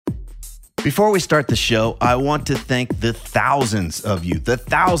Before we start the show, I want to thank the thousands of you,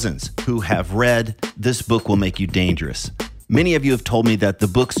 who have read This Book Will Make You Dangerous. Many of you have told me that the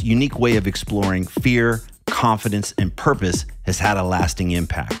book's unique way of exploring fear, confidence, and purpose has had a lasting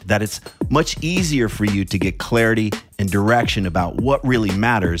impact, that it's much easier for you to get clarity and direction about what really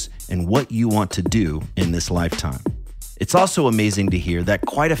matters and what you want to do in this lifetime. It's also amazing to hear that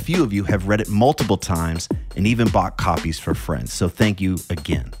quite a few of you have read it multiple times and even bought copies for friends, so thank you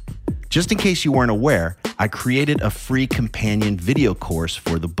again. Just in case you weren't aware, I created a free companion video course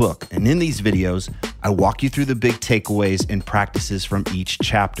for the book. And in these videos, I walk you through the big takeaways and practices from each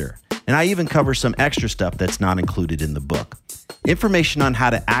chapter. And I even cover some extra stuff that's not included in the book. Information on how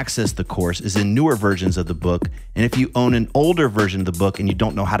to access the course is in newer versions of the book. And if you own an older version of the book and you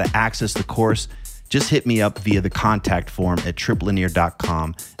don't know how to access the course, just hit me up via the contact form at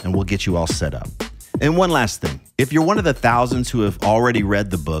triplinear.com and we'll get you all set up. And one last thing, if you're one of the thousands who have already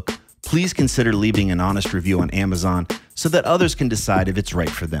read the book, please consider leaving an honest review on Amazon so that others can decide if it's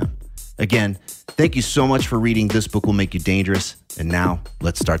right for them. Again, thank you so much for reading This Book Will Make You Dangerous. And now,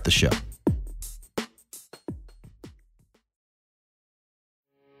 let's start the show.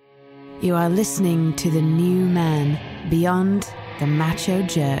 You are listening to the new man beyond the macho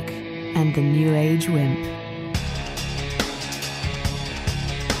jerk and the new age wimp.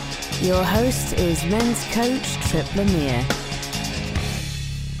 Your host is men's coach Trip Lanier.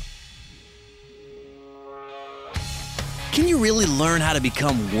 Can you really learn how to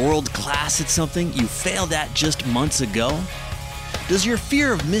become world-class at something you failed at just months ago? Does your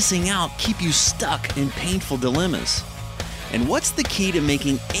fear of missing out keep you stuck in painful dilemmas? And what's the key to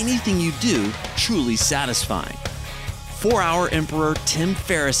making anything you do truly satisfying? 4-Hour Emperor Tim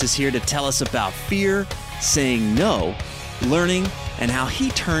Ferriss is here to tell us about fear, saying no, learning, and how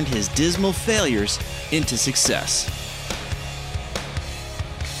he turned his dismal failures into success.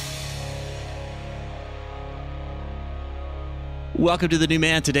 Welcome to The New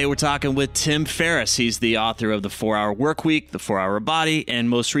Man. Today we're talking with Tim Ferriss. He's the author of The 4-Hour Workweek, The 4-Hour Body, and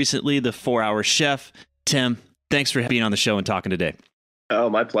most recently, The 4-Hour Chef. Tim, thanks for being on the show and talking today.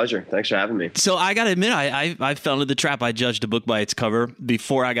 Oh, my pleasure. Thanks for having me. So I got to admit, I fell into the trap. I judged a book by its cover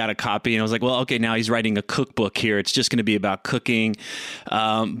before I got a copy, and I was like, well, okay, now he's writing a cookbook here. It's just going to be about cooking,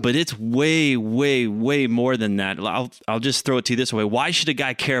 but it's way, way, way more than that. I'll just throw it to you this way. Why should a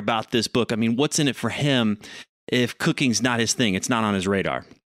guy care about this book? I mean, what's in it for him if cooking's not his thing? It's not on his radar.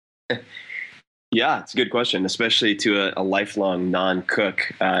 Yeah, it's a good question, especially to a lifelong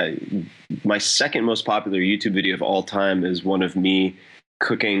non-cook. My second most popular YouTube video of all time is one of me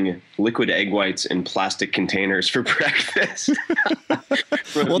cooking liquid egg whites in plastic containers for breakfast.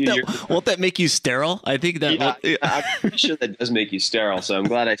 Won't that make you sterile? I think that. Yeah, I'm pretty sure that does make you sterile. So I'm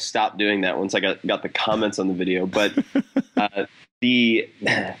glad I stopped doing that once I got the comments on the video. But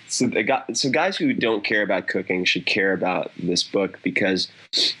so guys who don't care about cooking should care about this book because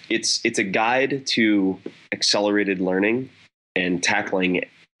it's a guide to accelerated learning and tackling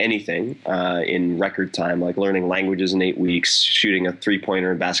anything in record time, like learning languages in 8 weeks, shooting a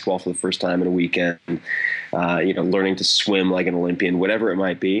 3-pointer in basketball for the first time in a weekend, learning to swim like an Olympian, whatever it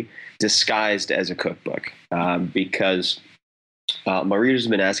might be, disguised as a cookbook. Because my readers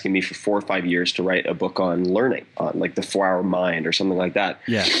have been asking me for 4 or 5 years to write a book on learning, on like the 4-hour mind or something like that.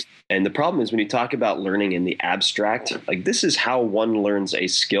 Yeah. And the problem is when you talk about learning in the abstract, like this is how one learns a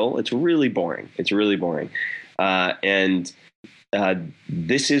skill. It's really boring. This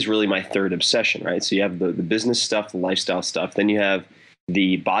is really my third obsession, right? So you have the business stuff, the lifestyle stuff, then you have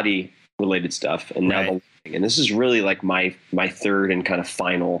the body related stuff, and now the learning. And this is really like my third and kind of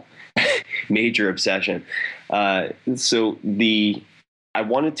final major obsession. I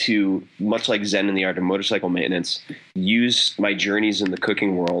wanted to, much like Zen in the Art of Motorcycle Maintenance, use my journeys in the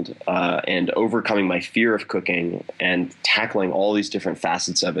cooking world and overcoming my fear of cooking and tackling all these different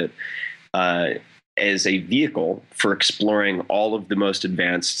facets of it as a vehicle for exploring all of the most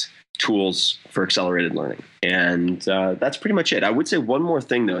advanced tools for accelerated learning. And that's pretty much it. I would say one more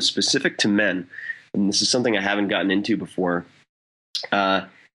thing, though, specific to men, and this is something I haven't gotten into before. I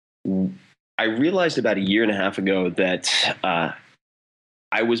realized about 1.5 years ago that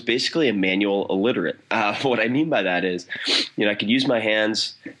I was basically a manual illiterate. What I mean by that is, I could use my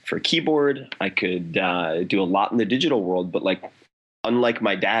hands for a keyboard. I could do a lot in the digital world, but unlike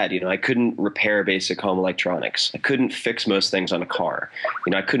my dad, I couldn't repair basic home electronics. I couldn't fix most things on a car.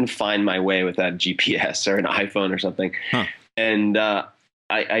 I couldn't find my way without GPS or an iPhone or something. Huh. And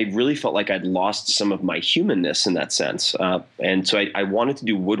I really felt like I'd lost some of my humanness in that sense. And so I wanted to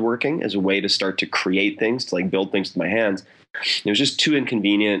do woodworking as a way to start to create things, to build things with my hands. It was just too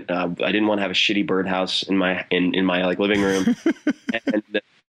inconvenient. I didn't want to have a shitty birdhouse in my living room. And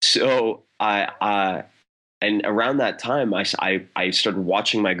So and around that time, I started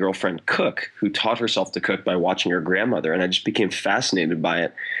watching my girlfriend cook, who taught herself to cook by watching her grandmother. And I just became fascinated by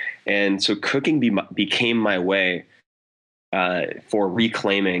it. And so cooking became my way for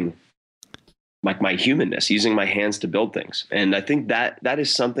reclaiming my humanness, using my hands to build things. And I think that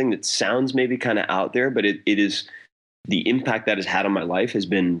is something that sounds maybe kind of out there, but it is, the impact that has had on my life has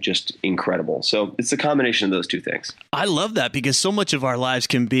been just incredible. So it's a combination of those two things. I love that, because so much of our lives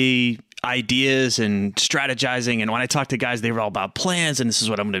can be ideas and strategizing. And when I talk to guys, they're all about plans, and this is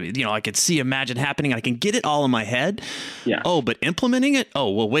what I'm going to, I could imagine happening. I can get it all in my head. Yeah. Oh, but implementing it?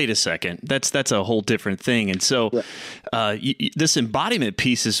 Oh, well, wait a second. That's a whole different thing. And so this embodiment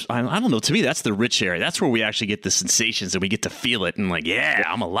piece is, I don't know, to me, that's the rich area. That's where we actually get the sensations and we get to feel it. And like, yeah,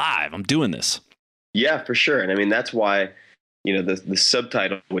 I'm alive. I'm doing this. Yeah, for sure. And I mean, that's why, the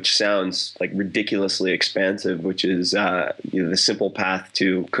subtitle, which sounds like ridiculously expansive, which is, the simple path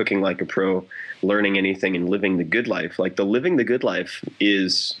to cooking like a pro, learning anything, and living the good life. Like, the living the good life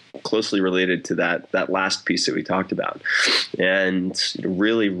is closely related to that last piece that we talked about, and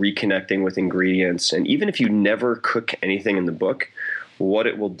really reconnecting with ingredients. And even if you never cook anything in the book, what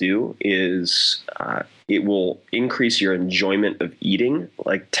it will do is it will increase your enjoyment of eating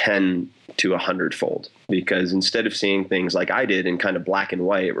like 10 to 100-fold, because instead of seeing things like I did in kind of black and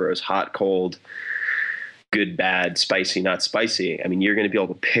white, where it was hot, cold, good, bad, spicy, not spicy, I mean, you're going to be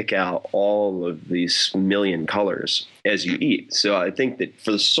able to pick out all of these million colors as you eat. So I think that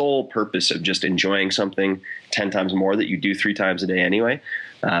for the sole purpose of just enjoying something 10 times more that you do 3 times a day anyway,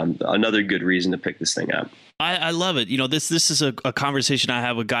 another good reason to pick this thing up. I love it. This is a conversation I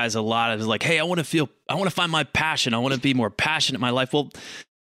have with guys a lot. It's like, hey, I want to find my passion. I want to be more passionate in my life. Well,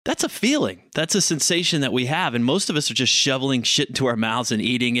 that's a feeling. That's a sensation that we have. And most of us are just shoveling shit into our mouths and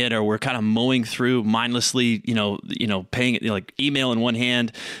eating it, or we're kind of mowing through mindlessly, paying it, like email in one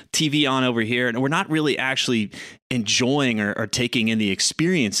hand, TV on over here. And we're not really actually enjoying or taking in the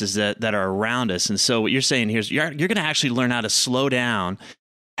experiences that are around us. And so what you're saying here is you're going to actually learn how to slow down,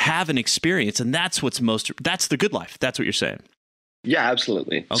 have an experience. And that's that's the good life. That's what you're saying. Yeah,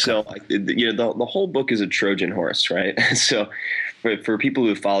 absolutely. Okay. So, the whole book is a Trojan horse, right? So for people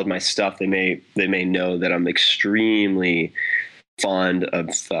who followed my stuff, they may know that I'm extremely fond of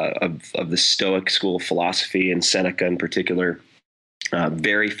the Stoic school of philosophy, and Seneca in particular.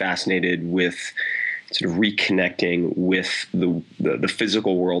 Very fascinated with sort of reconnecting with the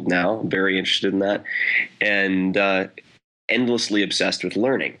physical world now. Very interested in that, and endlessly obsessed with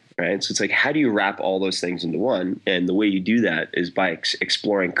learning. Right. So it's like, how do you wrap all those things into one? And the way you do that is by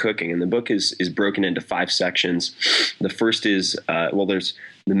exploring cooking. And the book is broken into 5 sections. The first is, there's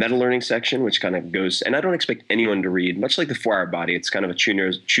the meta learning section, which kind of goes, and I don't expect anyone to read, much like the 4-Hour Body. It's kind of a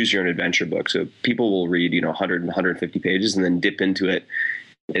choose your own adventure book. So people will read, 100 and 150 pages and then dip into it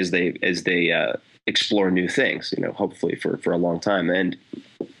as they explore new things, hopefully for a long time. And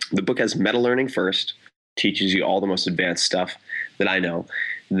the book has meta learning first, teaches you all the most advanced stuff that I know.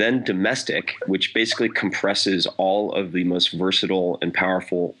 Then domestic, which basically compresses all of the most versatile and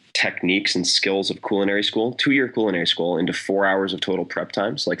powerful techniques and skills of culinary school, 2-year culinary school, into 4 hours of total prep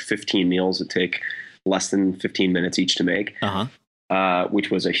time. So like 15 meals that take less than 15 minutes each to make,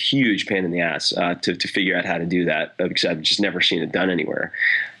 which was a huge pain in the ass to figure out how to do that, because I've just never seen it done anywhere.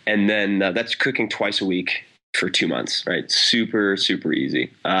 And then that's cooking twice a week for 2 months, right? Super, super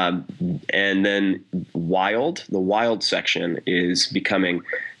easy. And then the wild section is becoming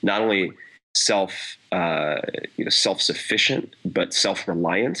not only self-sufficient, but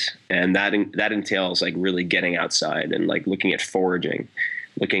self-reliant. And that entails like really getting outside and like looking at foraging,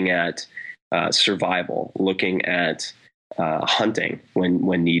 looking at survival, looking at hunting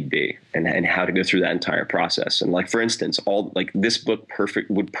when need be, and how to go through that entire process. And like, for instance, this book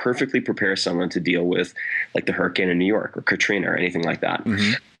would perfectly prepare someone to deal with like the hurricane in New York or Katrina or anything like that.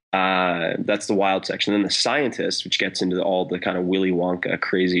 Mm-hmm. That's the wild section. Then the scientist, which gets into all the kind of Willy Wonka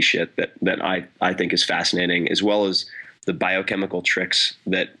crazy shit that I think is fascinating, as well as the biochemical tricks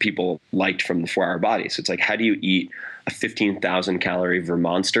that people liked from the 4-Hour Body. So it's like, how do you eat a 15,000 calorie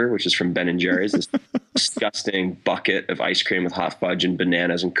Vermonster, which is from Ben & Jerry's, this disgusting bucket of ice cream with hot fudge and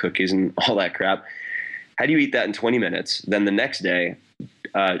bananas and cookies and all that crap. How do you eat that in 20 minutes? Then the next day,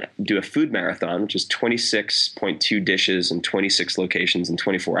 do a food marathon, which is 26.2 dishes in 26 locations in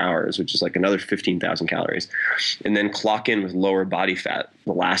 24 hours, which is like another 15,000 calories. And then clock in with lower body fat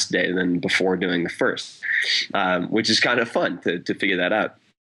the last day than before doing the first, which is kind of fun to figure that out.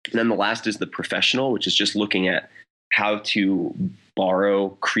 And then the last is the professional, which is just looking at how to borrow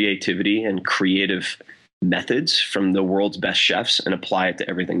creativity and creative methods from the world's best chefs and apply it to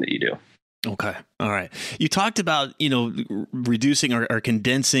everything that you do. Okay. All right. You talked about, reducing or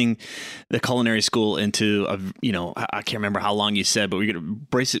condensing the culinary school into I can't remember how long you said, but we're going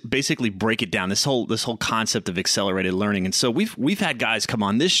to basically break it down, this whole concept of accelerated learning. And so we've had guys come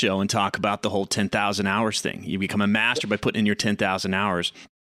on this show and talk about the whole 10,000 hours thing. You become a master by putting in your 10,000 hours.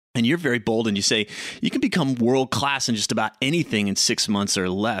 And you're very bold and you say you can become world class in just about anything in 6 months or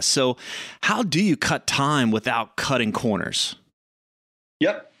less. So how do you cut time without cutting corners?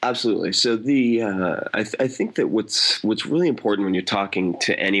 Yep, absolutely. So I think that what's really important when you're talking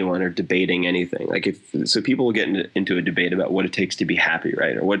to anyone or debating anything, so people will get into a debate about what it takes to be happy,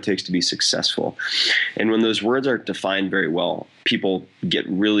 right, or what it takes to be successful, and when those words aren't defined very well,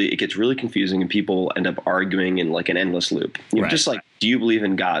 it gets really confusing, and people end up arguing in like an endless loop. Right. Just like, do you believe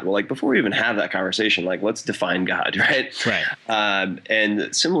in God? Well, like before we even have that conversation, like let's define God, right? Right.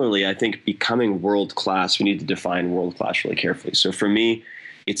 And similarly, I think becoming world class, we need to define world class really carefully. So for me,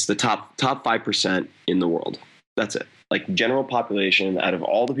 it's the top 5% in the world. That's it. Like general population, out of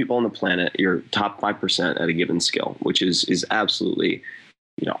all the people on the planet, you're top 5% at a given skill, which is absolutely,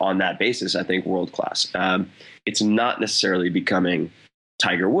 on that basis, I think world class. It's not necessarily becoming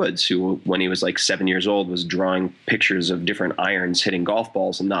Tiger Woods, who, when he was like 7 years old, was drawing pictures of different irons hitting golf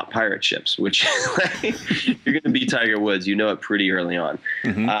balls and not pirate ships, which you're going to be Tiger Woods, it pretty early on.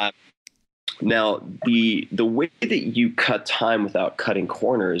 Mm-hmm. Now, the way that you cut time without cutting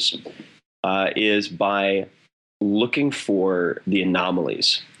corners is by looking for the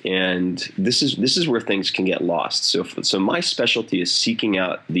anomalies, and this is where things can get lost. So my specialty is seeking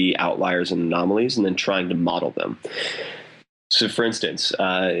out the outliers and anomalies, and then trying to model them. So, for instance,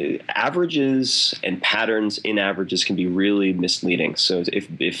 averages and patterns in averages can be really misleading. So,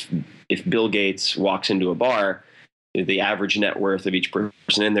 if Bill Gates walks into a bar, the average net worth of each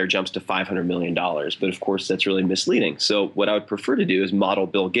person in there jumps to $500 million. But of course, that's really misleading. So what I would prefer to do is model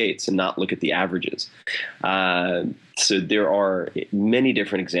Bill Gates and not look at the averages. So there are many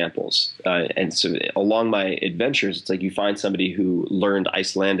different examples. And so along my adventures, it's like you find somebody who learned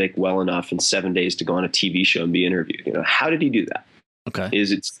Icelandic well enough in 7 days to go on a TV show and be interviewed. How did he do that? Okay.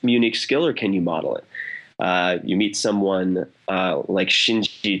 Is it some unique skill, or can you model it? You meet someone like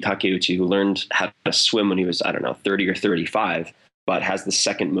Shinji Takeuchi, who learned how to swim when he was, 30 or 35, but has the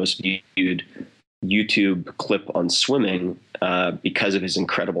second most viewed YouTube clip on swimming because of his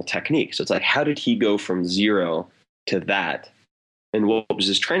incredible technique. So it's like, how did he go from zero to that? And what was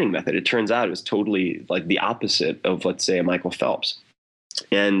his training method? It turns out it was totally like the opposite of, let's say, a Michael Phelps.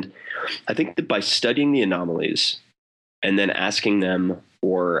 And I think that by studying the anomalies and then asking them,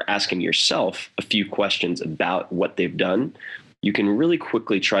 or asking yourself a few questions about what they've done, you can really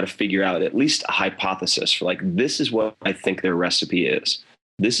quickly try to figure out at least a hypothesis for, like, this is what I think their recipe is.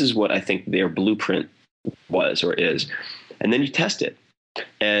 This is what I think their blueprint was or is. And then you test it.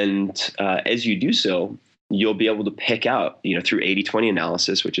 And as you do so, you'll be able to pick out, through 80-20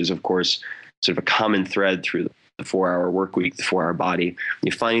 analysis, which is, of course, sort of a common thread through the 4-hour work week, the 4-hour body.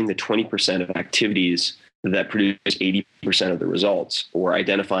 You're finding the 20% of activities that produce 80% of the results, or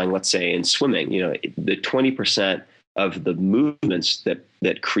identifying, let's say in swimming, the 20% of the movements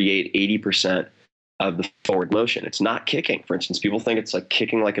that create 80% of the forward motion. It's not kicking. For instance, people think it's like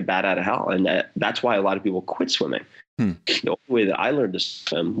kicking like a bat out of hell. And that's why a lot of people quit swimming. The only way that I learned to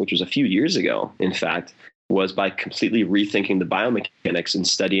swim, which was a few years ago, in fact, was by completely rethinking the biomechanics and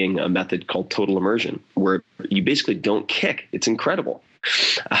studying a method called total immersion, where you basically don't kick. It's incredible.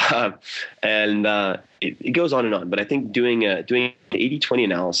 It goes on and on. But I think doing 80-20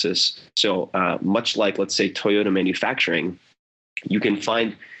 analysis, so much like, let's say, Toyota manufacturing, you can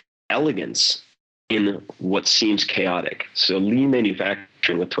find elegance in what seems chaotic. So lean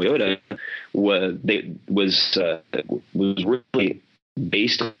manufacturing with Toyota was really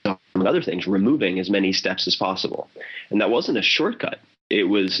based on, among other things, removing as many steps as possible. And that wasn't a shortcut. It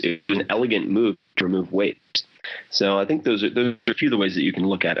was an elegant move to remove waste. So I think those are a few of the ways that you can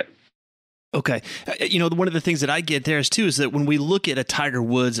look at it. Okay. One of the things that I get there is that when we look at a Tiger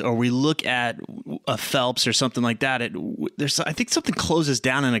Woods or we look at a Phelps or something like that, I think something closes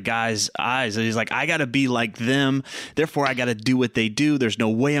down in a guy's eyes. He's like, I got to be like them. Therefore, I got to do what they do. There's no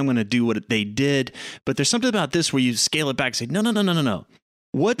way I'm going to do what they did. But there's something about this where you scale it back and say, no.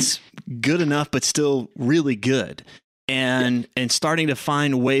 What's good enough but still really good? And starting to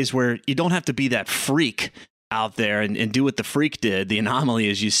find ways where you don't have to be that freak out there and do what the freak did, the anomaly,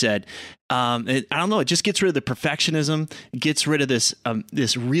 as you said. I don't know. It just gets rid of the perfectionism, gets rid of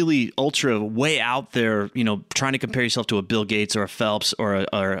this really ultra way out there, trying to compare yourself to a Bill Gates or a Phelps or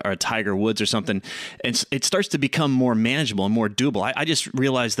a Tiger Woods or something. And it starts to become more manageable and more doable. I just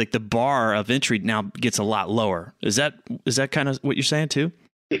realized like the bar of entry now gets a lot lower. Is that kind of what you're saying too?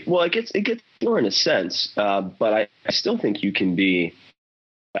 Well, it gets more in a sense, but I still think you can be,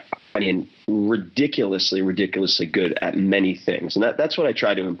 I mean, ridiculously good at many things. And that's what I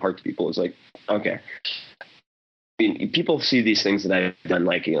try to impart to people is like, okay, I mean, people see these things that I've done,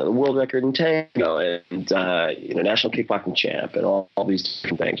 like, the world record in tango and, national kickboxing champ and all these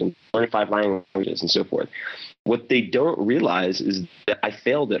different things and learning 5 languages and so forth. What they don't realize is that I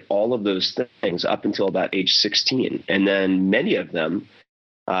failed at all of those things up until about age 16. And then many of them,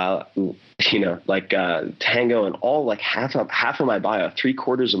 tango and all, like half of my bio,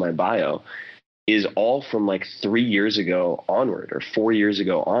 3/4 of my bio is all from like 3 years ago onward or 4 years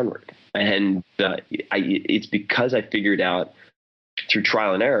ago onward. And it's because I figured out through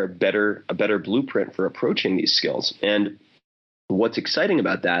trial and error a better blueprint for approaching these skills. And what's exciting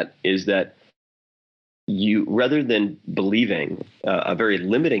about that is that you, rather than believing a very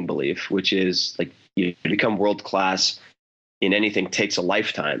limiting belief, which is like you become world class in anything takes a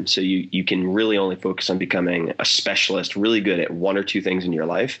lifetime. So you can really only focus on becoming a specialist, really good at 1 or 2 things in your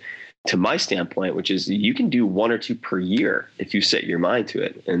life. To my standpoint, which is you can do 1 or 2 per year if you set your mind to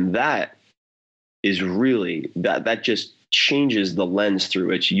it. And that is really, that just changes the lens through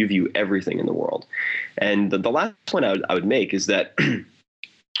which you view everything in the world. And the last point I would make is that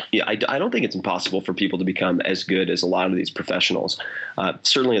I don't think it's impossible for people to become as good as a lot of these professionals.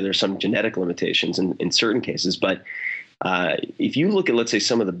 Certainly there's some genetic limitations in certain cases, but if you look at, let's say,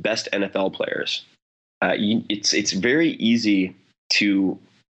 some of the best NFL players, it's very easy to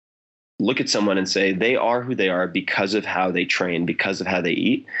look at someone and say they are who they are because of how they train, because of how they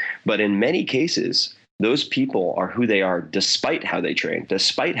eat. But in many cases, those people are who they are despite how they train,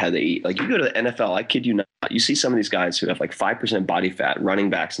 despite how they eat. Like you go to the NFL, I kid you not, you see some of these guys who have like 5% body fat, running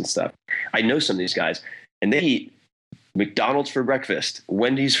backs and stuff. I know some of these guys, and they eat McDonald's for breakfast,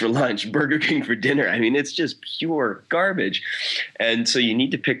 Wendy's for lunch, Burger King for dinner. I mean, it's just pure garbage. And so you need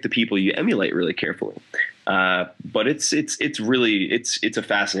to pick the people you emulate really carefully. But it's a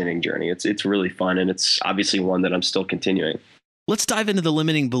fascinating journey. It's really fun. And it's obviously one that I'm still continuing. Let's dive into the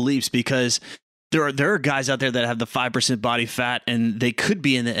limiting beliefs, because there are guys out there that have the 5% body fat and they could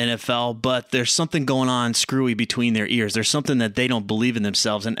be in the NFL, but there's something going on screwy between their ears. There's something that they don't believe in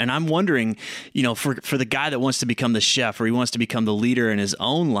themselves. And I'm wondering, for the guy that wants to become the chef or he wants to become the leader in his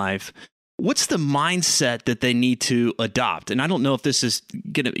own life, what's the mindset that they need to adopt? And I don't know if this is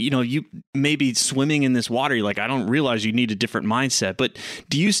going to, you may be swimming in this water. You're like, I don't realize you need a different mindset. But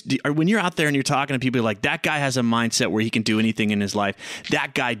when you're out there and you're talking to people like that guy has a mindset where he can do anything in his life,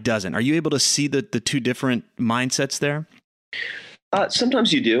 that guy doesn't. Are you able to see the 2 different mindsets there?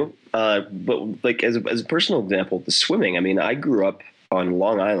 Sometimes you do. But like as a personal example, the swimming, I mean, I grew up on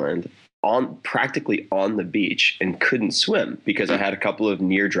Long Island practically on the beach and couldn't swim because I had a couple of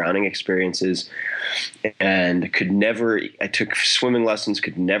near drowning experiences and I took swimming lessons,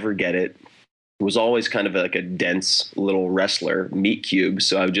 could never get it. Was always kind of like a dense little wrestler, meat cube.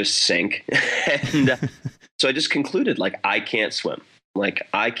 So I would just sink. And so I just concluded, like, I can't swim. Like,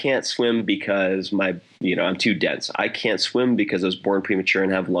 I can't swim because I'm too dense. I can't swim because I was born premature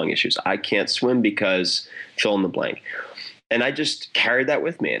and have lung issues. I can't swim because fill in the blank. And I just carried that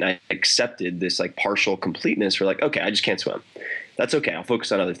with me, and I accepted this like partial completeness for like, okay, I just can't swim. That's okay. I'll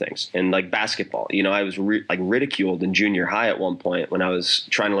focus on other things. And like basketball, I was ridiculed in junior high at one point when I was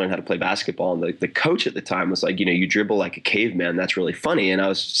trying to learn how to play basketball. And the coach at the time was like, you dribble like a caveman. That's really funny. And I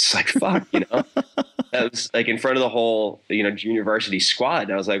was just like, fuck, I was like in front of the whole, junior varsity squad.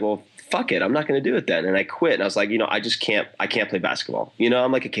 And I was like, well, fuck it. I'm not going to do it then. And I quit. And I was like, I can't play basketball.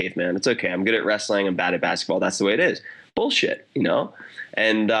 I'm like a caveman. It's okay. I'm good at wrestling. I'm bad at basketball. That's the way it is. Bullshit,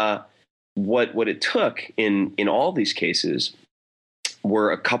 and what it took in all these cases were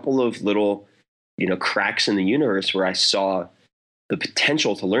a couple of little, cracks in the universe where I saw the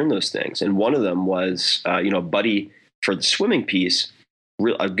potential to learn those things. And one of them was, a buddy for the swimming piece,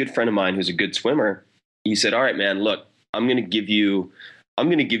 a good friend of mine who's a good swimmer. He said, all right, man, look, I'm going to give you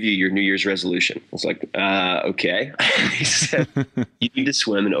your New Year's resolution. I was like, okay. He said, you need to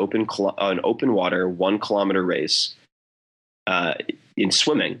swim an open water 1 kilometer race in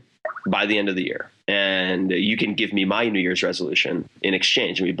swimming by the end of the year. And you can give me my New Year's resolution in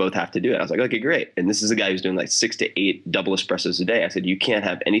exchange. And we both have to do it. I was like, okay, great. And this is a guy who's doing like 6 to 8 double espressos a day. I said, you can't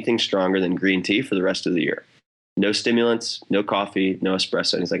have anything stronger than green tea for the rest of the year. No stimulants, no coffee, no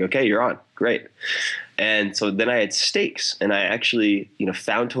espresso. And he's like, okay, you're on. Great. And so then I had steaks, and I actually,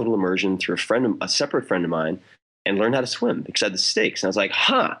 found total immersion through a separate friend of mine and learned how to swim because I had the steaks. And I was like,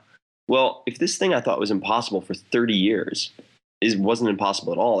 well, if this thing I thought was impossible for 30 years wasn't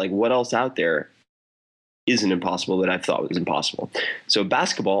impossible at all, like what else out there isn't impossible that I thought was impossible. So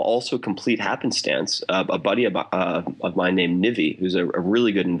basketball, also complete happenstance. A buddy of mine named Nivi, who's a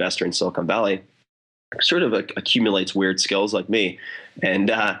really good investor in Silicon Valley, sort of accumulates weird skills like me.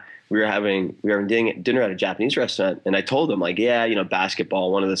 And we were having dinner at a Japanese restaurant, and I told him, like, yeah,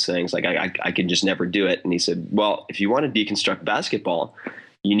 basketball, one of those things, like I can just never do it. And he said, well, if you want to deconstruct basketball,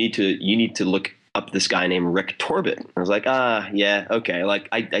 you need to look up this guy named Rick Torbett. I was like, yeah, okay. Like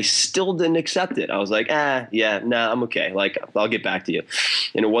I still didn't accept it. I was like, yeah, nah, I'm okay. Like, I'll get back to you.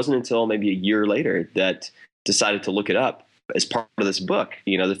 And it wasn't until maybe a year later that decided to look it up as part of this book,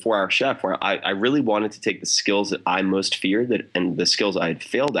 the 4-Hour Chef, where I really wanted to take the skills that I most feared and the skills I had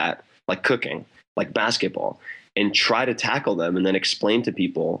failed at, like cooking, like basketball, and try to tackle them and then explain to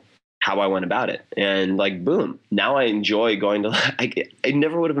people how I went about it. And like, boom, now I enjoy going to, I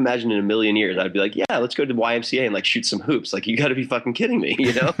never would have imagined in a million years I'd be like, yeah, let's go to the YMCA and like shoot some hoops. Like, you got to be fucking kidding me,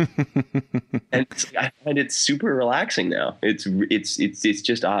 And I find it super relaxing now. It's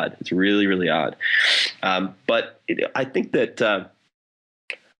just odd. It's really, really odd. But I think that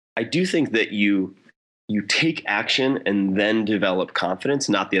I do think that you take action and then develop confidence,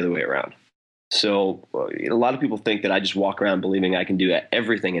 not the other way around. So a lot of people think that I just walk around believing I can do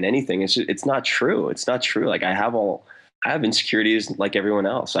everything and anything. It's not true. It's not true. Like, I have insecurities like everyone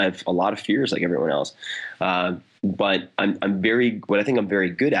else. I have a lot of fears like everyone else. But what I think I'm very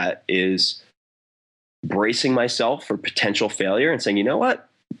good at is bracing myself for potential failure and saying, you know what,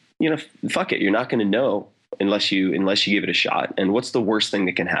 fuck it. You're not going to know unless you give it a shot. And what's the worst thing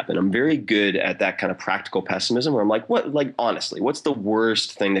that can happen? I'm very good at that kind of practical pessimism where I'm like, honestly, what's the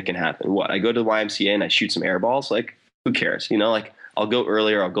worst thing that can happen? What? I go to the YMCA and I shoot some air balls. Like, who cares? Like, I'll go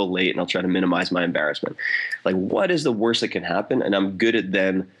earlier, I'll go late, and I'll try to minimize my embarrassment. Like, what is the worst that can happen? And I'm good at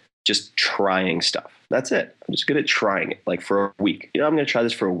then just trying stuff. That's it. I'm just good at trying it, like, for a week. I'm going to try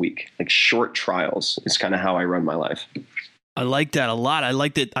this for a week. Like, short trials is kind of how I run my life. I like that a lot. I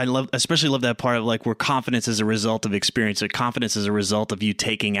like that. Especially love that part of like where confidence is a result of experience, or confidence is a result of you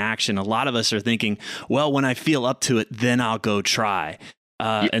taking action. A lot of us are thinking, well, when I feel up to it, then I'll go try.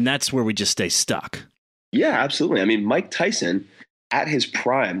 And that's where we just stay stuck. Yeah, absolutely. I mean, Mike Tyson at his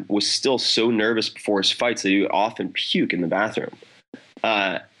prime was still so nervous before his fights that he would often puke in the bathroom.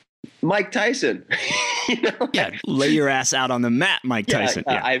 Mike Tyson, Yeah, lay your ass out on the mat, Mike Tyson.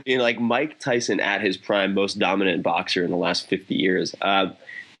 Yeah. I mean, like, Mike Tyson at his prime, most dominant boxer in the last 50 years,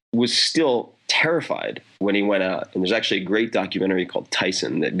 was still terrified when he went out. And there's actually a great documentary called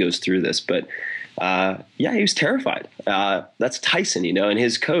Tyson that goes through this. But he was terrified. That's Tyson, and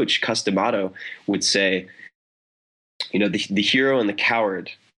his coach, Customato, would say, the hero and the coward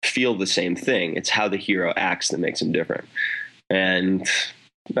feel the same thing. It's how the hero acts that makes him different. And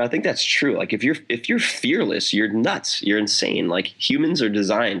I think that's true. Like, if you're fearless, you're nuts. You're insane. Like, humans are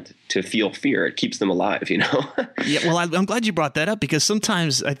designed to feel fear. It keeps them alive, Yeah. Well, I'm glad you brought that up, because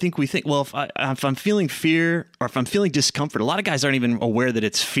sometimes I think we think, well, if I'm feeling fear or if I'm feeling discomfort, a lot of guys aren't even aware that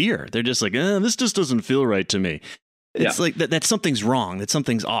it's fear. They're just like, this just doesn't feel right to me. It's like that something's wrong, that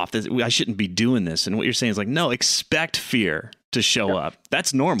something's off, that I shouldn't be doing this. And what you're saying is like, no, expect fear to show up.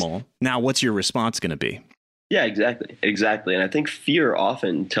 That's normal. Now, what's your response going to be? Yeah, exactly. And I think fear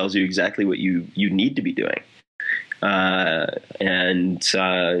often tells you exactly what you need to be doing. And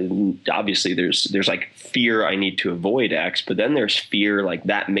obviously there's like fear, I need to avoid X, but then there's fear like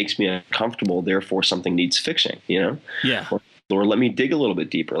that makes me uncomfortable, therefore something needs fixing, Yeah. Or let me dig a little bit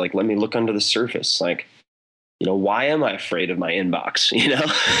deeper. Like, let me look under the surface. Like, why am I afraid of my inbox?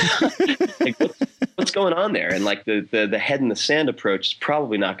 Like, what's going on there? And like the head in the sand approach is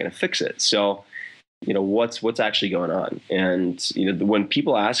probably not going to fix it. So, what's actually going on? And, when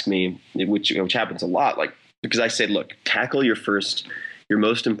people ask me, which happens a lot, like, because I say, look, tackle your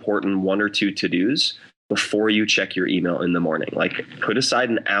most important 1 or 2 to-dos before you check your email in the morning. Like, put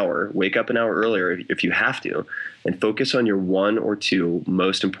aside an hour, wake up an hour earlier if you have to, and focus on your 1 or 2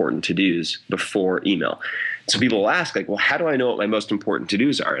 most important to-dos before email. So people will ask, like, well, how do I know what my most important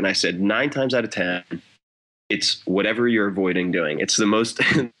to-dos are? And I said, 9 times out of 10, it's whatever you're avoiding doing. It's the most,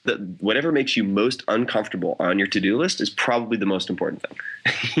 whatever makes you most uncomfortable on your to-do list is probably the most important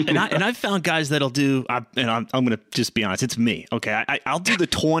thing. and I've found guys that'll do, I'm going to just be honest, it's me. Okay. I'll do the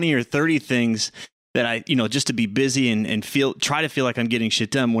 20 or 30 things that I, just to be busy and try to feel like I'm getting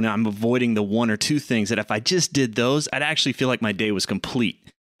shit done, when I'm avoiding the 1 or 2 things that if I just did those, I'd actually feel like my day was complete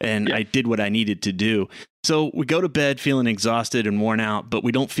and I did what I needed to do. So we go to bed feeling exhausted and worn out, but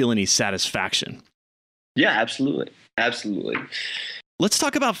we don't feel any satisfaction. Yeah, absolutely. Absolutely. Let's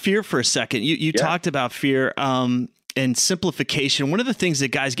talk about fear for a second. You talked about fear. and simplification. One of the things that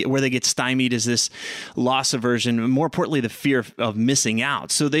guys get where they get stymied is this loss aversion, and more importantly, the fear of missing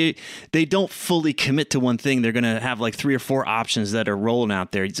out. So they don't fully commit to one thing. They're going to have like 3 or 4 options that are rolling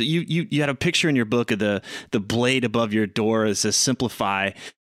out there. So you had a picture in your book of the blade above your door as a simplify.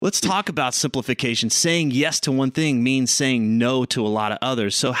 Let's talk about simplification. Saying yes to one thing means saying no to a lot of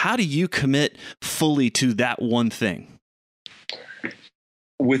others. So how do you commit fully to that one thing?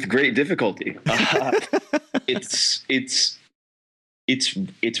 With great difficulty. It's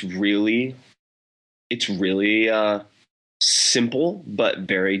really simple, but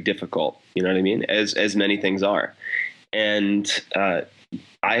very difficult. You know what I mean? As many things are. And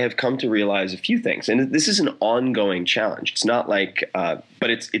I have come to realize a few things, and this is an ongoing challenge. It's not like, but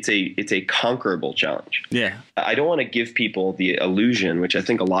it's a conquerable challenge. Yeah. I don't want to give people the illusion, which I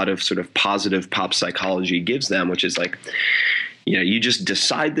think a lot of sort of positive pop psychology gives them, which is like, you know, you just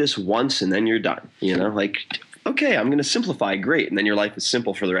decide this once and then you're done. You know, like, okay, I'm going to simplify. Great. And then your life is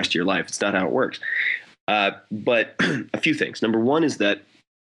simple for the rest of your life. It's not how it works. But a few things. Number one is that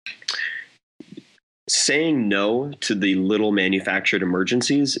saying no to the little manufactured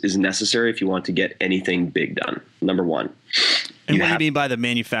emergencies is necessary if you want to get anything big done. Number one. And what do you mean by the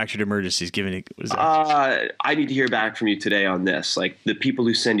manufactured emergencies? I need to hear back from you today on this. Like the people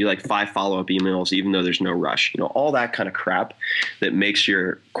who send you like 5 follow-up emails, even though there's no rush, you know, all that kind of crap that makes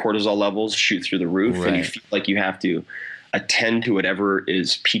your cortisol levels shoot through the roof. Right. And you feel like you have to attend to whatever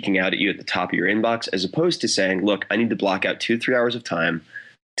is peeking out at you at the top of your inbox, as opposed to saying, look, I need to block out 2-3 hours of time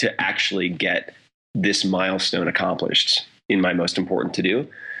to actually get this milestone accomplished in my most important to do,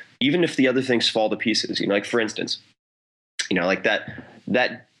 even if the other things fall to pieces. You know, like for instance, you know, like that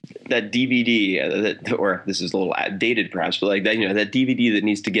DVD, or this is a little dated perhaps, but like that, you know, that DVD that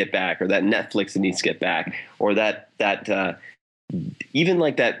needs to get back, or that Netflix that needs to get back, or that even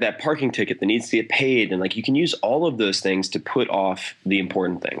like that parking ticket that needs to get paid. And like, you can use all of those things to put off the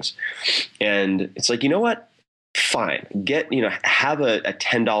important things. And it's like, you know what? Fine. Have a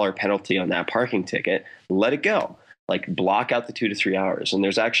 $10 penalty on that parking ticket. Let it go. Like block out the 2 to 3 hours. And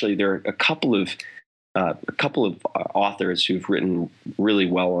there are a couple of authors who've written really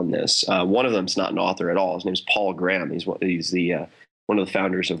well on this. One of them's not an author at all. His name's Paul Graham. He's one of the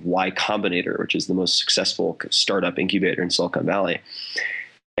founders of Y Combinator, which is the most successful startup incubator in Silicon Valley.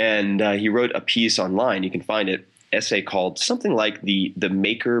 And he wrote a piece online. You can find it, essay called something like the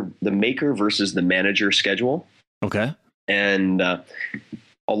maker versus the manager schedule. Okay. And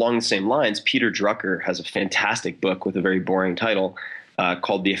along the same lines, Peter Drucker has a fantastic book with a very boring title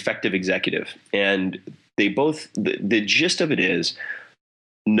called The Effective Executive. And the gist of it is,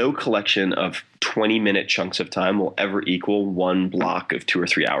 no collection of 20-minute chunks of time will ever equal one block of 2 or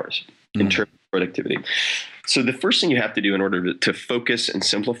 3 hours in terms of productivity. So the first thing you have to do in order to focus and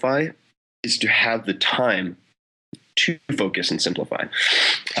simplify is to have the time to focus and simplify.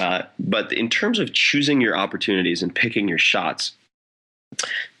 But in terms of choosing your opportunities and picking your shots,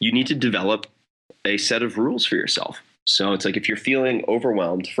 you need to develop a set of rules for yourself. So it's like, if you're feeling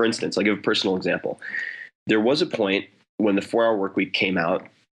overwhelmed, for instance, I'll give a personal example. There was a point when the 4-Hour Workweek came out,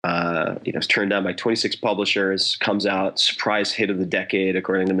 it's turned down by 26 publishers, comes out, surprise hit of the decade,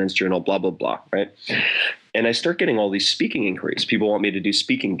 according to Men's Journal, blah, blah, blah, right? And I start getting all these speaking inquiries. People want me to do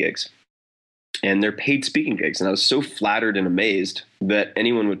speaking gigs. And they're paid speaking gigs. And I was so flattered and amazed that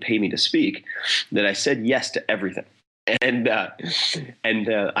anyone would pay me to speak that I said yes to everything. And I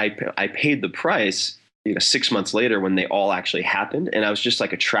paid the price 6 months later when they all actually happened. And I was just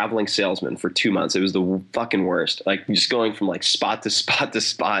like a traveling salesman for 2 months. It was the fucking worst. Like just going from like spot to spot to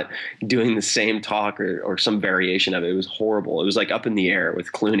spot, doing the same talk or some variation of it. It was horrible. It was like Up in the Air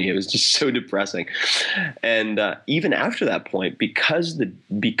with Clooney. It was just so depressing. And even after that point, because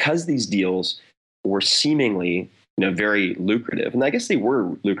these deals were seemingly very lucrative, and I guess they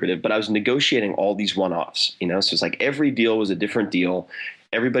were lucrative, but I was negotiating all these one-offs, so it's like every deal was a different deal.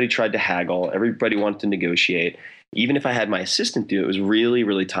 Everybody tried to haggle. Everybody wanted to negotiate. Even if I had my assistant do it, it was really,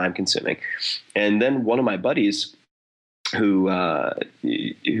 really time consuming. And then one of my buddies who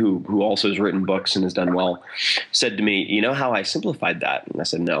also has written books and has done well said to me, you know how I simplified that? And I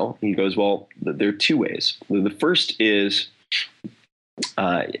said, no. He goes, well, there are 2 ways. The first is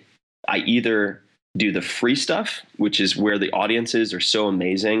I either do the free stuff, which is where the audiences are so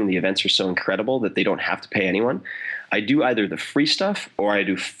amazing, the events are so incredible that they don't have to pay anyone. I do either the free stuff or I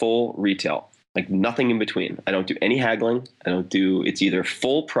do full retail, like nothing in between. I don't do any haggling. It's either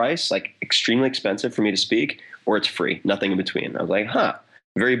full price, like extremely expensive for me to speak, or it's free, nothing in between. I was like,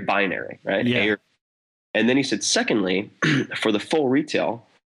 very binary, right? Yeah. And then he said, secondly, for the full retail,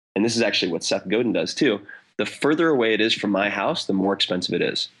 and this is actually what Seth Godin does too, the further away it is from my house, the more expensive it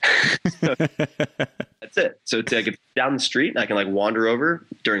is. So, that's it. So it's like, if it's down the street and I can like wander over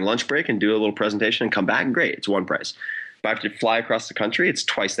during lunch break and do a little presentation and come back, great. It's one price. If I have to fly across the country, it's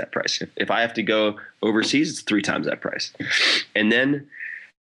twice that price. If I have to go overseas, it's 3 times that price. And then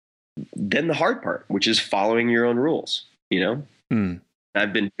the hard part, which is following your own rules,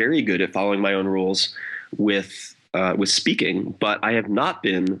 I've been very good at following my own rules with speaking, but I have not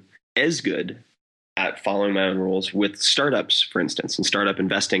been as good at following my own rules with startups, for instance, and startup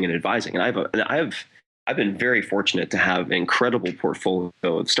investing and advising. And I've been very fortunate to have an incredible portfolio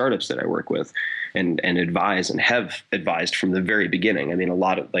of startups that I work with and advise and have advised from the very beginning. I mean, a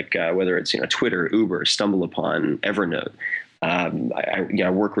lot of whether it's Twitter, Uber, StumbleUpon, Evernote. I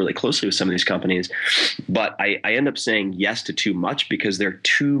work really closely with some of these companies, but I end up saying yes to too much because there are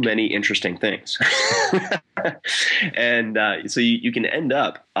too many interesting things. And so you can end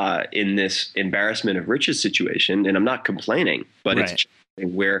up in this embarrassment of riches situation. And I'm not complaining, but right. It's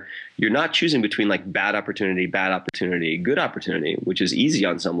where you're not choosing between like bad opportunity, good opportunity, which is easy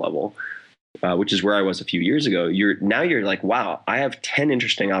on some level, which is where I was a few years ago. You're like, wow, I have 10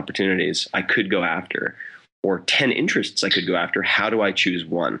 interesting opportunities I could go after, or 10 interests I could go after. How do I choose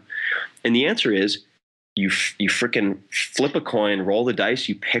one? And the answer is you freaking flip a coin, roll the dice,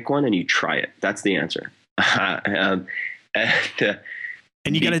 you pick one and you try it. That's the answer.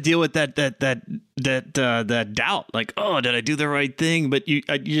 And you got to deal with that doubt, like, oh, did I do the right thing? But you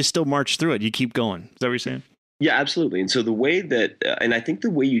just still march through it. You keep going. Is that what you're saying? Yeah, absolutely. And so the way that, and I think the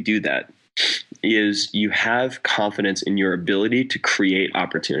way you do that is you have confidence in your ability to create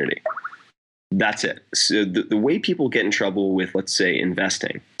opportunity. That's it. So the way people get in trouble with, let's say,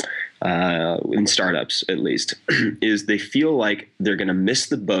 investing, in startups at least, is they feel like they're going to miss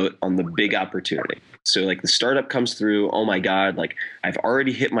the boat on the big opportunity. So like the startup comes through, oh my God, like I've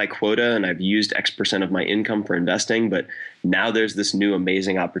already hit my quota and I've used X% of my income for investing, but now there's this new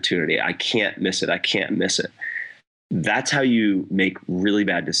amazing opportunity. I can't miss it. I can't miss it. That's how you make really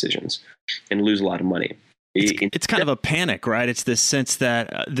bad decisions and lose a lot of money. It's kind of a panic, right? It's this sense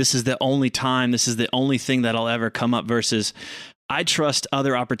that this is the only time, this is the only thing that'll ever come up versus I trust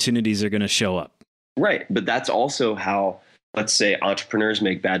other opportunities are going to show up. Right. But that's also how, let's say, entrepreneurs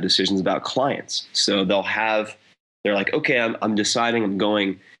make bad decisions about clients. So they're like, okay, I'm deciding I'm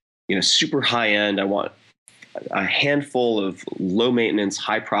going, super high end. I want a handful of low maintenance,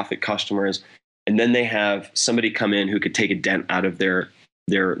 high profit customers. And then they have somebody come in who could take a dent out of their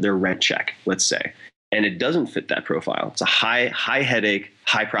rent check, let's say. And it doesn't fit that profile. It's a high headache,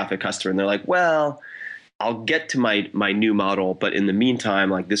 high profit customer. And they're like, well, I'll get to my new model, but in the meantime,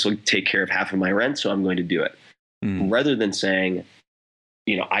 like this will take care of half of my rent, so I'm going to do it. Rather than saying,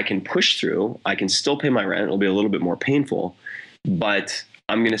 I can push through, I can still pay my rent. It'll be a little bit more painful, but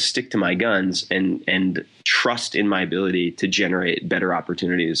I'm going to stick to my guns and trust in my ability to generate better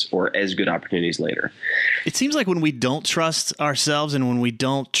opportunities or as good opportunities later. It seems like when we don't trust ourselves and when we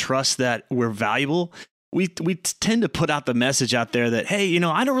don't trust that we're valuable, we tend to put out the message out there that, hey,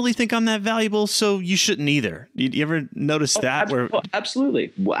 I don't really think I'm that valuable, so you shouldn't either. You ever notice that?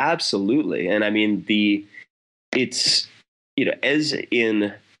 Absolutely. Well, absolutely. And I mean, it's, as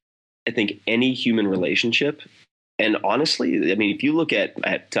in, I think any human relationship, and honestly, I mean, if you look at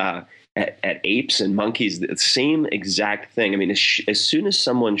apes and monkeys, the same exact thing. I mean, as soon as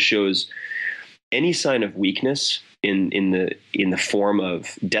someone shows any sign of weakness in the form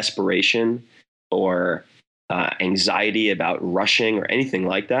of desperation or anxiety about rushing or anything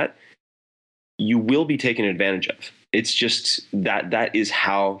like that, you will be taken advantage of. It's just that is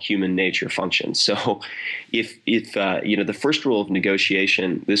how human nature functions. So if the first rule of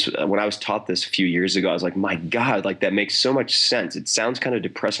negotiation, when I was taught this a few years ago, I was like, my God, like that makes so much sense. It sounds kind of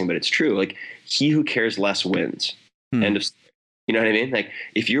depressing, but it's true. Like he who cares less wins. End of, you know what I mean? Like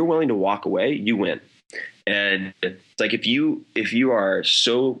if you're willing to walk away, you win. And it's like if you are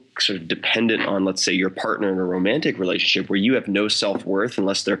so sort of dependent on, let's say, your partner in a romantic relationship where you have no self-worth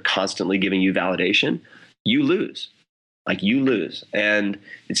unless they're constantly giving you validation, you lose. Like you lose. And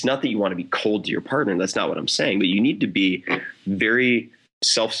it's not that you want to be cold to your partner. That's not what I'm saying. But you need to be very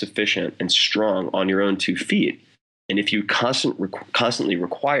self-sufficient and strong on your own 2 feet. And if you constantly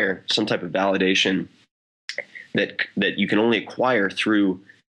require some type of validation that you can only acquire through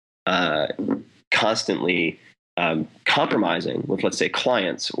constantly compromising with, let's say,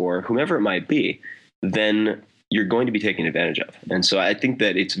 clients or whomever it might be, then you're going to be taken advantage of. And so I think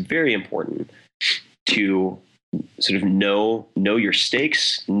that it's very important to sort of know your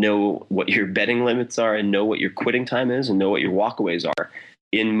stakes, know what your betting limits are, and know what your quitting time is, and know what your walkaways are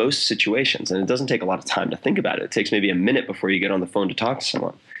in most situations. And it doesn't take a lot of time to think about it. It takes maybe a minute before you get on the phone to talk to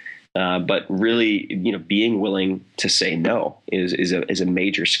someone. But really, being willing to say no is a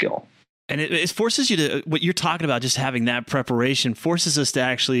major skill. And it forces you to, what you're talking about, just having that preparation forces us to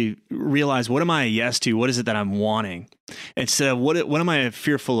actually realize, what am I a yes to? What is it that I'm wanting? Instead of what am I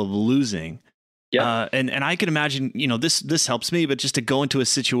fearful of losing? Yeah. And I can imagine, this helps me, but just to go into a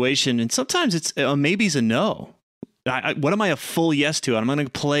situation, and sometimes it's maybe's a no. What am I a full yes to? I'm going to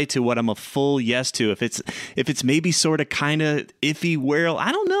play to what I'm a full yes to. If it's maybe sort of kind of iffy, well,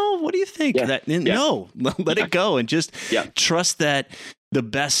 I don't know. What do you think? Yeah. No, let it go and just trust that the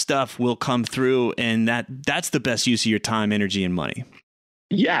best stuff will come through, and that's the best use of your time, energy, and money.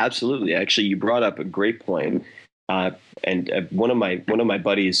 Yeah, absolutely. Actually, you brought up a great point. And one of my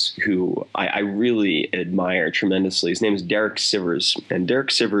buddies who I really admire tremendously, his name is Derek Sivers, and Derek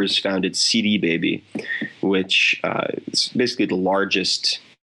Sivers founded CD Baby, which is basically the largest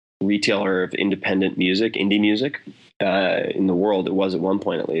retailer of independent music, indie music in the world. It was at one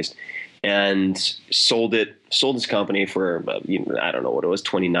point, at least, and sold his company for I don't know what it was,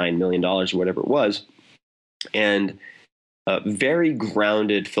 $29 million or whatever it was, and. Very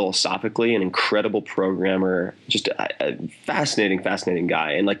grounded philosophically, an incredible programmer, just a fascinating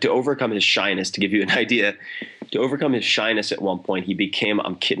guy. And to overcome his shyness, to give you an idea, to overcome his shyness at one point, he became,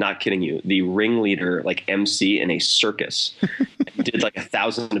 not kidding you, the ringleader, MC in a circus. He did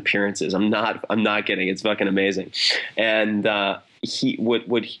 1,000 appearances. I'm not kidding. It's fucking amazing. And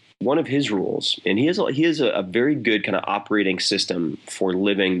one of his rules, and he has a very good kind of operating system for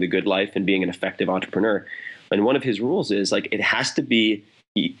living the good life and being an effective entrepreneur. And one of his rules is it has to be,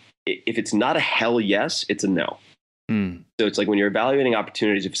 if it's not a hell yes, it's a no. So it's when you're evaluating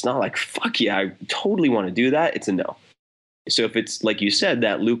opportunities, if it's not fuck yeah, I totally want to do that, it's a no. So if it's like you said,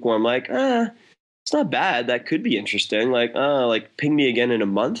 that lukewarm, it's not bad, that could be interesting, ping me again in a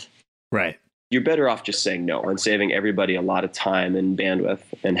month. Right. You're better off just saying no and saving everybody a lot of time and bandwidth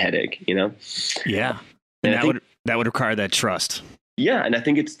and headache, Yeah. And that would require that trust. Yeah, and I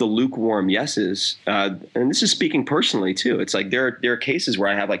think it's the lukewarm yeses, and this is speaking personally too. It's there are cases where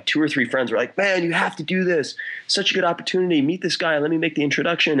I have 2 or 3 friends who are man, you have to do this. Such a good opportunity. Meet this guy. Let me make the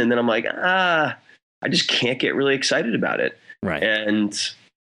introduction. And then I'm I just can't get really excited about it. Right. And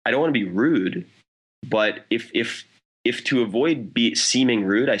I don't want to be rude, but if to avoid seeming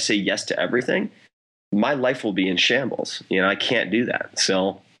rude, I say yes to everything, my life will be in shambles. I can't do that.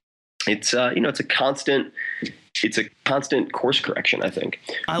 So it's it's a constant course correction, I think.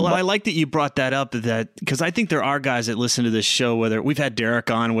 I like that you brought that up, because I think there are guys that listen to this show, whether we've had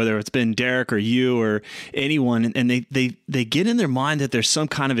Derek on, whether it's been Derek or you or anyone, and they get in their mind that there's some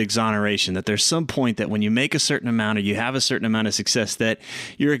kind of exoneration, that there's some point that when you make a certain amount or you have a certain amount of success, that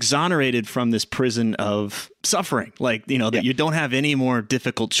you're exonerated from this prison of suffering, that you don't have any more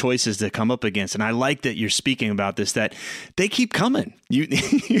difficult choices to come up against. And I like that you're speaking about this, that they keep coming. You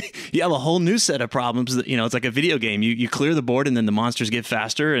you have a whole new set of problems that, it's like a video game. You clear the board and then the monsters get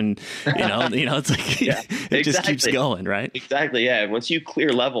faster, and it's it just keeps going, right? Exactly. Yeah. Once you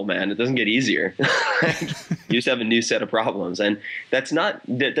clear level, man, it doesn't get easier. You just have a new set of problems, and that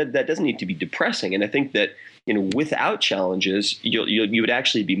doesn't need to be depressing. And I think that without challenges, you would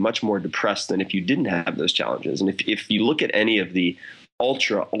actually be much more depressed than if you didn't have those challenges. And if you look at any of the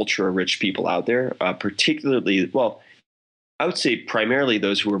ultra rich people out there, particularly, well, I would say primarily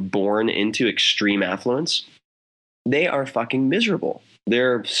those who are born into extreme affluence, they are fucking miserable.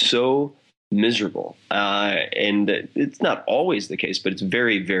 They're so miserable. And it's not always the case, but it's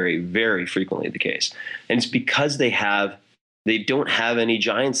very, very, very frequently the case. And it's because they don't have any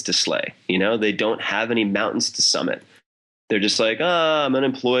giants to slay. They don't have any mountains to summit. They're just I'm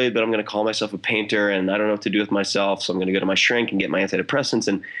unemployed, but I'm going to call myself a painter, and I don't know what to do with myself. So I'm going to go to my shrink and get my antidepressants.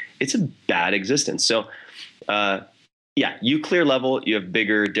 And it's a bad existence. So, you clear level, you have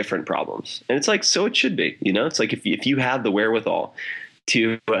bigger, different problems. And it's so it should be, it's if you have the wherewithal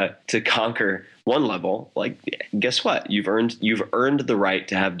to conquer one level, guess what? You've earned the right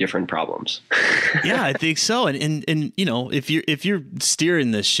to have different problems. Yeah, I think so. And if you're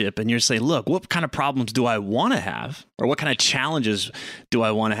steering this ship and you're saying, look, what kind of problems do I want to have, or what kind of challenges do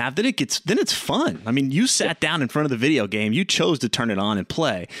I want to have? Then it's fun. I mean, you sat down in front of the video game, you chose to turn it on and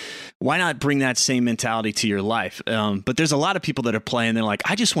play. Why not bring that same mentality to your life? But there's a lot of people that are playing. They're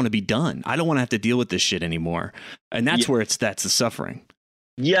I just want to be done. I don't want to have to deal with this shit anymore. And that's where that's the suffering.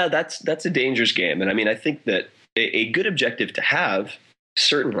 Yeah, that's a dangerous game. And I mean, I think that a good objective to have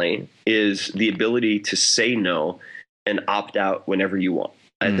certainly is the ability to say no and opt out whenever you want.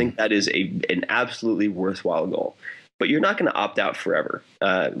 I think that is an absolutely worthwhile goal. But you're not going to opt out forever.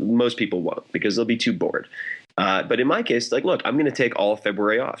 Most people won't, because they'll be too bored. But in my case, look, I'm going to take all of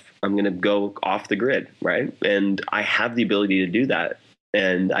February off. I'm going to go off the grid, right? And I have the ability to do that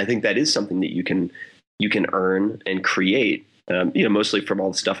And I think that is something that you can earn and create, mostly from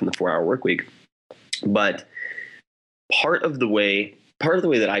all the stuff in the 4-hour work week. But part of the way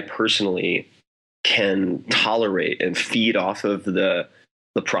that I personally can tolerate and feed off of the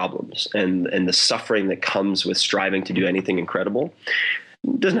problems and the suffering that comes with striving to do anything incredible,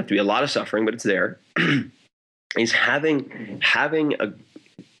 it doesn't have to be a lot of suffering, but it's there, is having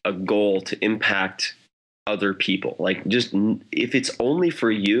a goal to impact other people. Like, just if it's only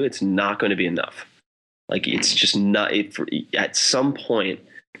for you, it's not going to be enough. Like, it's just not. At some point,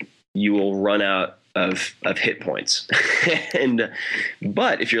 you will run out of hit points.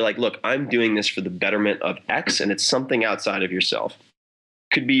 But if you're like, look, I'm doing this for the betterment of X, and it's something outside of yourself.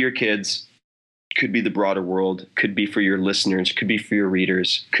 Could be your kids, could be the broader world, could be for your listeners, could be for your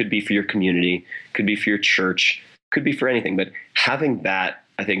readers, could be for your community, could be for your church, could be for anything. But having that,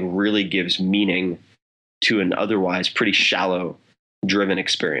 I think, really gives meaning to an otherwise pretty shallow, driven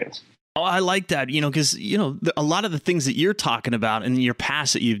experience. Oh, I like that, because, a lot of the things that you're talking about in your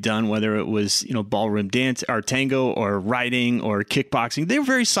past that you've done, whether it was, ballroom dance or tango or writing or kickboxing, they were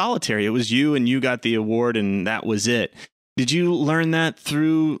very solitary. It was you and you got the award and that was it. Did you learn that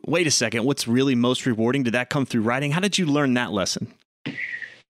through, wait a second, what's really most rewarding? Did that come through writing? How did you learn that lesson?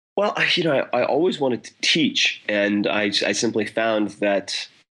 Well, I always wanted to teach, and I simply found that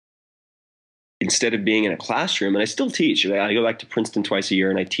instead of being in a classroom, and I still teach, I go back to Princeton twice a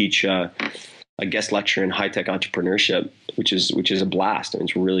year and I teach a guest lecture in high-tech entrepreneurship, which is a blast, and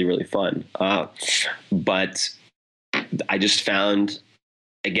it's really, really fun. But I just found,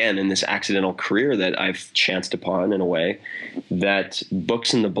 again, in this accidental career that I've chanced upon in a way, that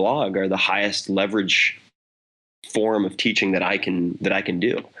books and the blog are the highest leverage form of teaching that I can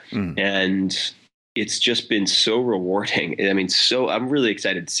do. And it's just been so rewarding. I mean, I'm really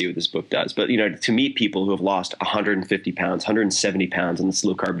excited to see what this book does. But, to meet people who have lost 150 pounds, 170 pounds on this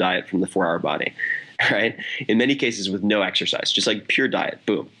low carb diet from the 4-hour body, right? In many cases with no exercise, just like pure diet,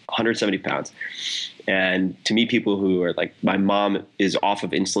 boom, 170 pounds. And to meet people who are like, my mom is off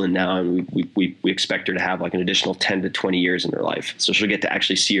of insulin now, and we expect her to have like an additional 10 to 20 years in her life. So she'll get to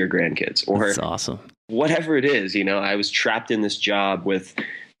actually see her grandkids, or that's awesome. Whatever it is. I was trapped in this job with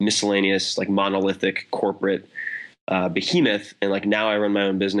miscellaneous, like monolithic corporate behemoth, and like now I run my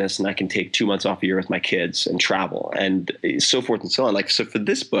own business and I can take 2 months off a year with my kids and travel and so forth and so on. Like, so for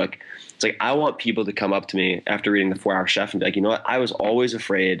this book, it's like, I want people to come up to me after reading the 4-Hour Chef and be like, you know what, I was always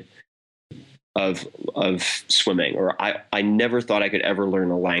afraid of swimming, or I never thought I could ever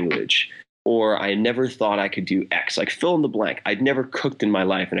learn a language, or I never thought I could do X, like fill in the blank. I'd never cooked in my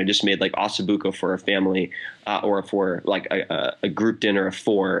life, and I just made like ossobuco for a family, or for like a group dinner of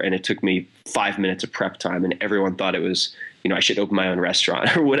 4, and it took me 5 minutes of prep time, and everyone thought it was, I should open my own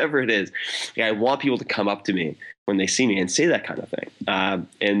restaurant or whatever it is. Like, I want people to come up to me when they see me and say that kind of thing.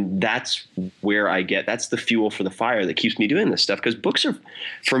 And that's where that's the fuel for the fire that keeps me doing this stuff. Because books are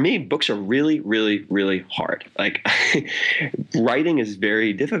really, really, really hard. Like, writing is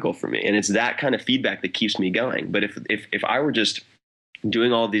very difficult for me. And it's that kind of feedback that keeps me going. But if I were just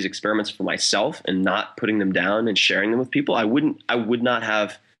doing all of these experiments for myself and not putting them down and sharing them with people, I would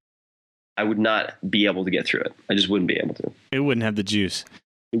not be able to get through it. I just wouldn't be able to. It wouldn't have the juice.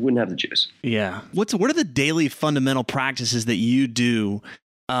 It wouldn't have the juice. Yeah. What are the daily fundamental practices that you do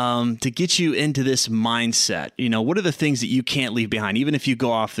to get you into this mindset? What are the things that you can't leave behind, even if you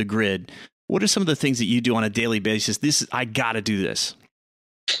go off the grid? What are some of the things that you do on a daily basis? I got to do this.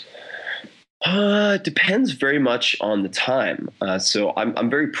 It depends very much on the time. So I'm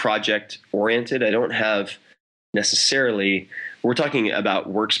very project oriented. I don't have necessarily. We're talking about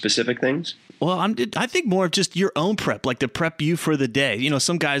work specific things. Well, I think more of just your own prep, like to prep you for the day.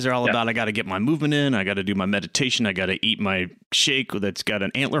 Some guys are all about, I got to get my movement in. I got to do my meditation. I got to eat my shake that's got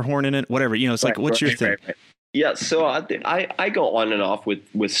an antler horn in it, whatever. It's like, what's your thing? Right. Yeah. So I go on and off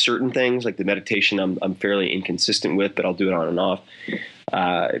with certain things, like the meditation I'm fairly inconsistent with, but I'll do it on and off.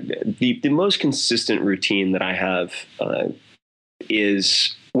 The most consistent routine that I have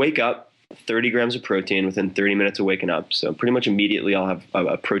is wake up, 30 grams of protein within 30 minutes of waking up. So pretty much immediately I'll have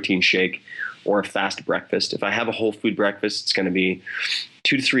a protein shake or a fast breakfast. If I have a whole food breakfast, it's going to be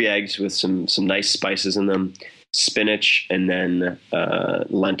 2 to 3 eggs with some nice spices in them, spinach, and then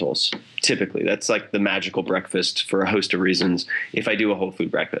lentils. Typically, that's like the magical breakfast for a host of reasons if I do a whole food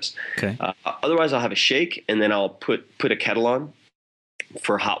breakfast. Okay. Otherwise, I'll have a shake, and then I'll put a kettle on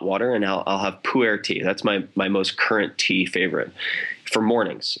for hot water, and I'll have pu'er tea. That's my most current tea favorite for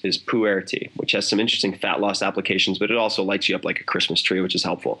mornings is pu'er tea, which has some interesting fat loss applications, but it also lights you up like a Christmas tree, which is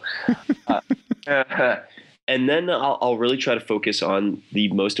helpful. And then I'll really try to focus on the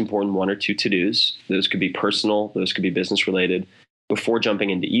most important 1 or 2 to-dos. Those could be personal, those could be business related. before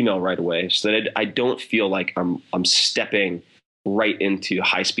jumping into email right away, so that I don't feel like I'm stepping right into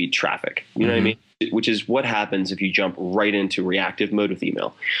high speed traffic. You know what I mean? Which is what happens if you jump right into reactive mode with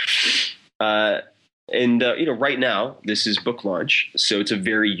email. Right now this is book launch, so it's a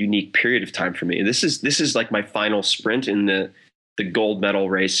very unique period of time for me. This is like my final sprint in the gold medal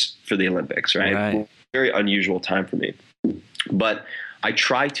race for the Olympics, right? Very unusual time for me, but I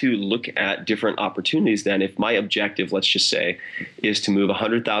try to look at different opportunities. Then, if my objective, let's just say, is to move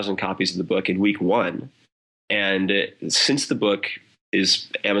 100,000 copies of the book in week 1, and since the book is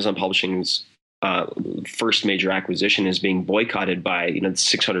Amazon Publishing's first major acquisition, is being boycotted by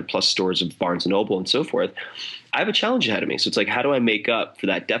 600 plus stores of Barnes and Noble and so forth, I have a challenge ahead of me. So it's like, how do I make up for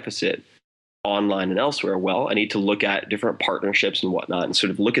that deficit online and elsewhere? Well, I need to look at different partnerships and whatnot, and sort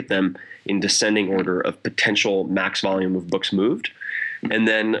of look at them in descending order of potential max volume of books moved, and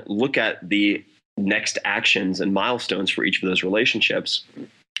then look at the next actions and milestones for each of those relationships,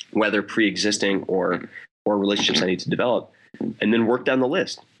 whether pre-existing or relationships I need to develop, and then work down the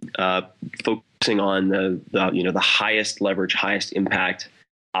list, focusing on the highest leverage, highest impact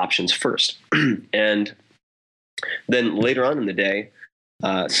options first. And then later on in the day,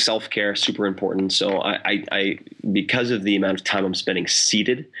 self-care, super important. So I because of the amount of time I'm spending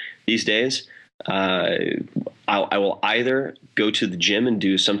seated these days, I will either go to the gym and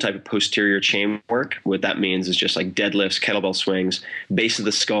do some type of posterior chain work. What that means is just like deadlifts, kettlebell swings, base of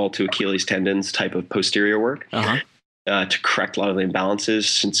the skull to Achilles tendons type of posterior work. To correct a lot of the imbalances.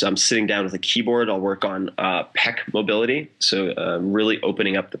 Since I'm sitting down with a keyboard, I'll work on pec mobility. So really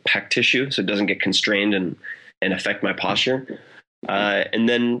opening up the pec tissue so it doesn't get constrained and affect my posture. And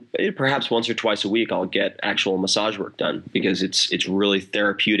then perhaps once or twice a week, I'll get actual massage work done, because it's really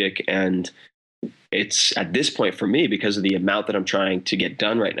therapeutic. And it's, at this point for me, because of the amount that I'm trying to get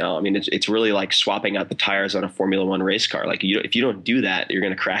done right now, I mean, it's really like swapping out the tires on a Formula One race car. Like, if you don't do that, you're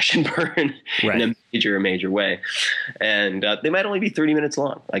going to crash and burn in a major way. And they might only be 30 minutes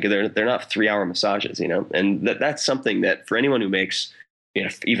long. Like, they're not 3-hour massages, and that's something that for anyone who makes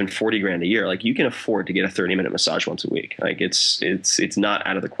even 40 grand a year, like, you can afford to get a 30-minute massage once a week. Like, it's not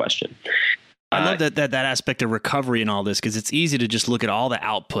out of the question. I love that aspect of recovery and all this, because it's easy to just look at all the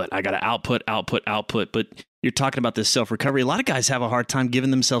output. I got to output. But you're talking about this self-recovery. A lot of guys have a hard time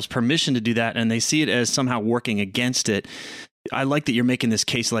giving themselves permission to do that, and they see it as somehow working against it. I like that you're making this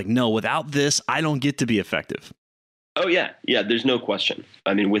case like, no, without this, I don't get to be effective. Oh, yeah. Yeah, there's no question.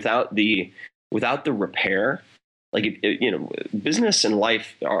 I mean, without the repair, like, business and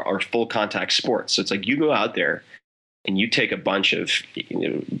life are full contact sports. So it's like, you go out there and you take a bunch of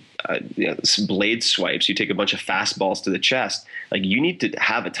blade swipes, you take a bunch of fastballs to the chest. Like, you need to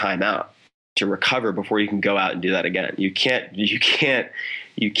have a timeout to recover before you can go out and do that again. You can't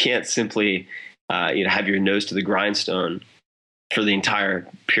simply have your nose to the grindstone for the entire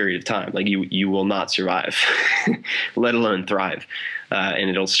period of time. Like, you will not survive, let alone thrive. And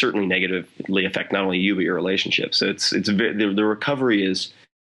it'll certainly negatively affect not only you, but your relationship. So the recovery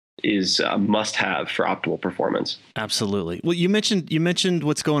is a must-have for optimal performance. Absolutely. Well, you mentioned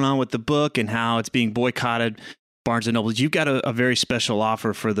what's going on with the book and how it's being boycotted. Barnes and Noble, you've got a very special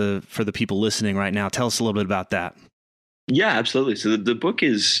offer for the people listening right now. Tell us a little bit about that. Yeah, absolutely. So the book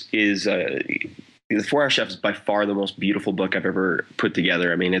is The 4-Hour Chef is by far the most beautiful book I've ever put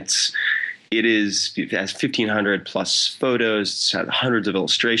together. I mean, it has 1,500 plus photos. It's had hundreds of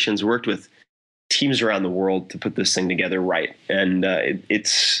illustrations. Worked with teams around the world to put this thing together right, and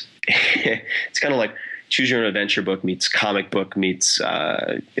it's kind of like choose your own adventure book meets comic book meets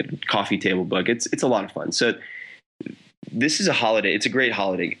coffee table book. It's a lot of fun. So this is it's a great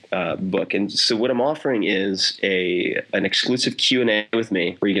holiday book, and so what I'm offering is an exclusive Q&A with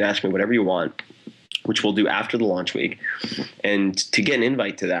me, where you can ask me whatever you want, which we'll do after the launch week. And to get an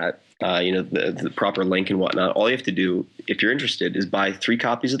invite to that, the proper link and whatnot, all you have to do, if you're interested, is buy 3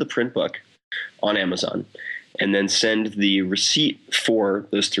 copies of the print book on Amazon, and then send the receipt for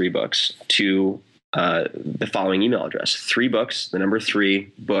those 3 books to the following email address: 3 books, the number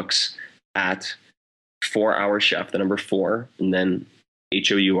 3 books at 4hourchef, the number 4, and then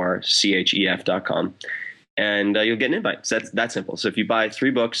HOURCHEF.com. And you'll get an invite. So that's that simple. So if you buy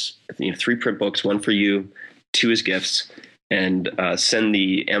 3 books, 3 print books, 1 for you, 2 as gifts, and send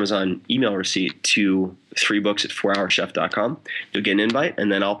the Amazon email receipt to 3 books at 4hourchef.com, you'll get an invite,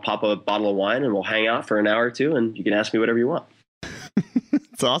 and then I'll pop a bottle of wine and we'll hang out for an hour or 2, and you can ask me whatever you want.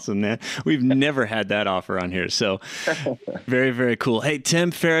 That's awesome, man. We've never had that offer on here. So very, very cool. Hey, Tim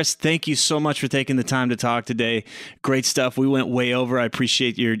Ferriss, thank you so much for taking the time to talk today. Great stuff. We went way over. I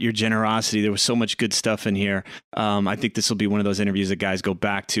appreciate your generosity. There was so much good stuff in here. I think this will be one of those interviews that guys go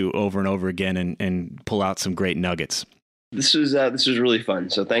back to over and over again and pull out some great nuggets. This was really fun.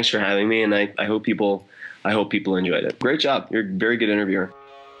 So thanks for having me, and I hope people enjoyed it. Great job. You're a very good interviewer.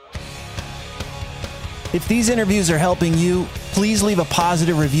 If these interviews are helping you, please leave a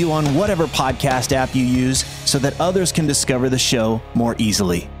positive review on whatever podcast app you use so that others can discover the show more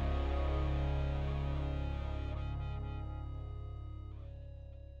easily.